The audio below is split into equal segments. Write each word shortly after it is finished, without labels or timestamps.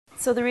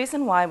So the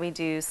reason why we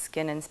do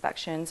skin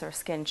inspections or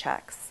skin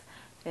checks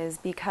is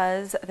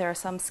because there are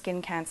some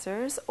skin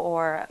cancers,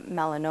 or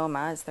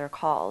melanoma as they're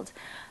called,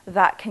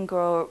 that can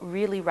grow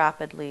really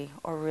rapidly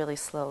or really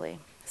slowly.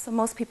 So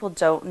most people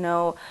don't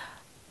know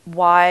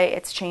why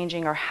it's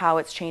changing or how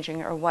it's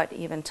changing or what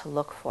even to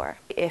look for.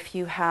 If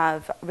you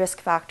have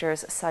risk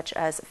factors such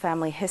as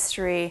family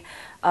history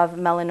of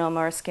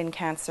melanoma or skin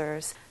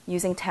cancers,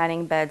 using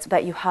tanning beds,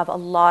 that you have a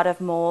lot of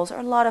moles or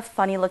a lot of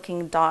funny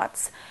looking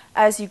dots,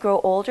 as you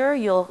grow older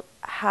you'll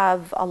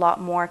have a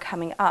lot more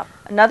coming up.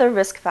 Another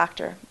risk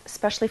factor,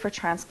 especially for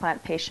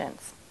transplant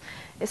patients,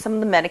 is some of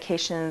the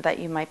medication that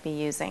you might be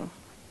using.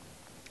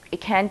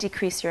 It can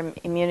decrease your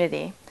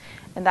immunity,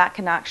 and that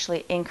can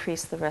actually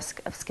increase the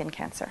risk of skin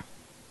cancer.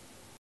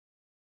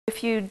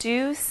 If you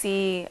do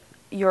see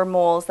your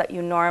moles that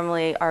you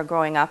normally are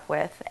growing up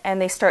with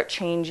and they start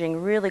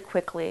changing really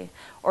quickly,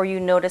 or you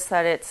notice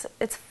that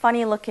it's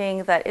funny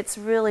looking, that it's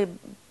really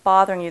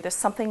bothering you, there's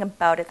something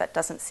about it that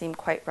doesn't seem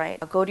quite right,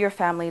 go to your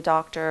family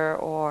doctor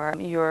or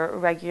your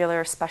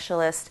regular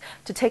specialist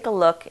to take a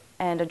look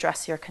and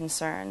address your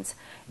concerns.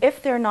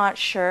 If they're not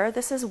sure,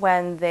 this is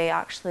when they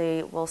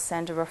actually will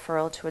send a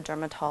referral to a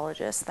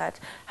dermatologist that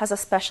has a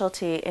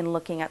specialty in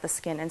looking at the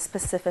skin, and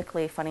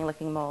specifically funny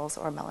looking moles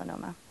or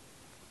melanoma.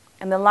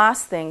 And the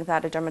last thing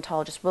that a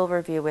dermatologist will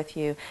review with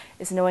you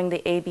is knowing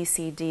the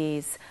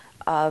ABCDs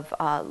of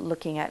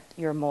looking at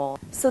your mole.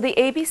 So the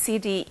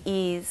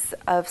ABCDEs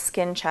of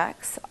skin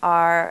checks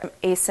are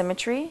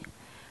asymmetry.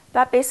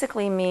 That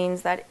basically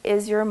means that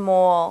is your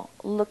mole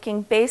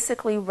looking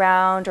basically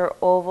round or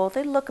oval?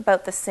 They look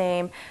about the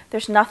same.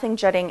 There's nothing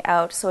jutting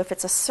out. So if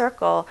it's a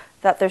circle,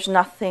 that there's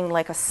nothing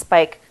like a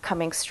spike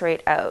coming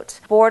straight out.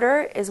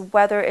 Border is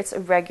whether it's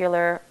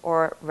irregular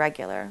or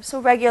regular. So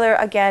regular,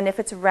 again, if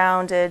it's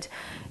rounded,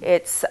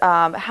 it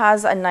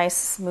has a nice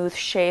smooth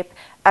shape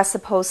as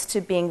opposed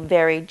to being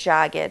very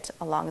jagged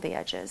along the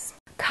edges.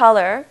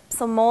 Color,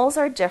 so moles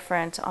are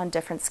different on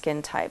different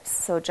skin types,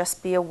 so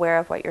just be aware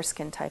of what your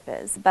skin type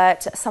is.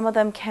 But some of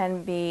them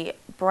can be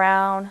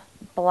brown,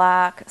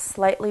 black,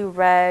 slightly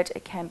red,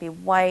 it can be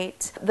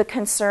white. The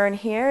concern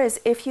here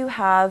is if you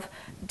have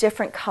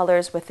different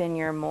colors within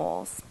your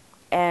moles,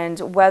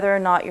 and whether or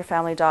not your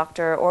family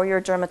doctor or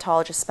your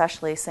dermatologist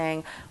especially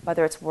saying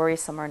whether it's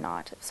worrisome or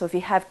not. So if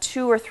you have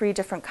 2 or 3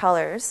 different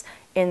colors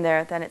in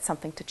there, then it's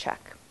something to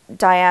check.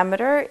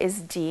 Diameter is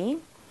D.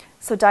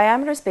 So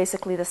diameter is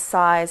basically the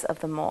size of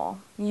the mole.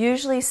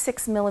 Usually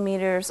 6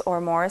 millimeters or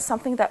more is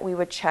something that we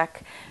would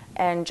check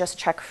and just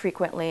check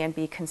frequently and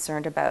be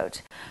concerned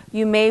about.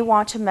 You may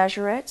want to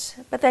measure it,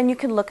 but then you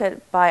can look at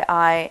it by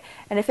eye,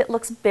 and if it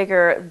looks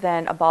bigger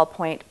than a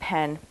ballpoint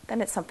pen,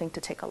 then it's something to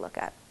take a look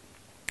at.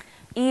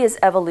 E is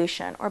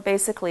evolution, or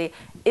basically,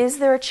 is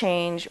there a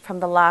change from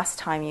the last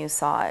time you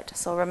saw it?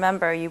 So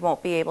remember, you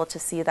won't be able to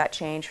see that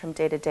change from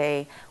day to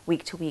day,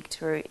 week to week,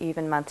 or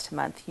even month to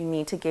month. You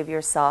need to give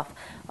yourself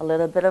a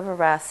little bit of a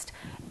rest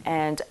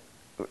and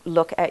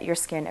look at your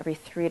skin every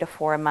 3 to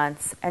 4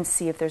 months and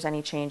see if there's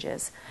any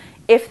changes.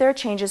 If there are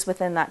changes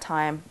within that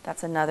time,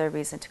 that's another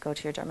reason to go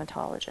to your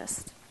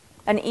dermatologist.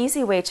 An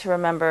easy way to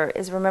remember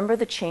is remember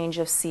the change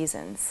of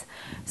seasons.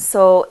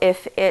 So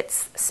if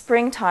it's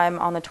springtime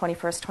on the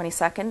 21st,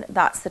 22nd,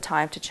 that's the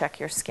time to check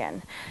your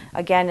skin.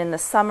 Again, in the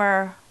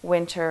summer,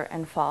 winter,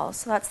 and fall.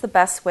 So that's the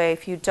best way.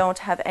 If you don't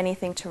have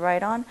anything to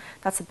write on,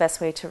 that's the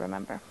best way to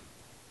remember.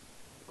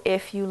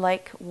 If you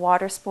like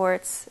water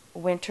sports,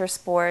 winter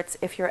sports,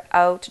 if you're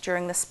out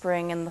during the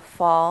spring and the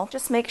fall,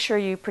 just make sure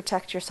you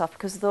protect yourself,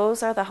 because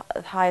those are the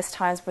highest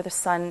times where the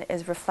sun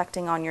is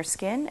reflecting on your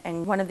skin.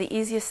 And one of the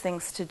easiest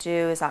things to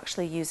do is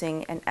actually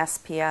using an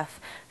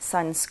SPF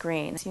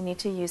sunscreen. So you need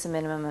to use a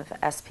minimum of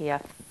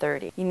SPF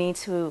 30. You need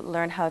to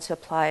learn how to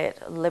apply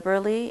it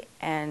liberally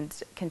and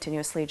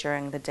continuously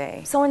during the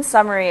day. So in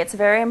summary, it's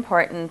very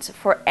important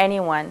for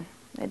anyone,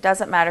 it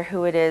doesn't matter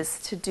who it is,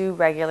 to do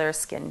regular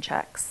skin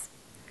checks.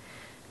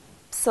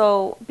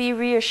 So be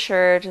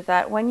reassured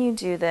that when you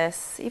do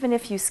this, even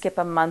if you skip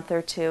a month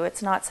or 2,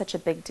 it's not such a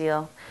big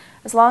deal.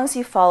 As long as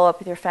you follow up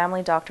with your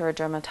family doctor or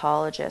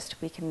dermatologist,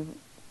 we can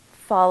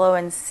follow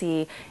and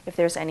see if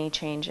there's any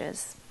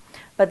changes.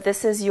 But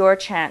this is your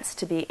chance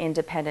to be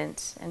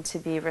independent and to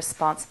be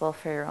responsible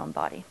for your own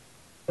body.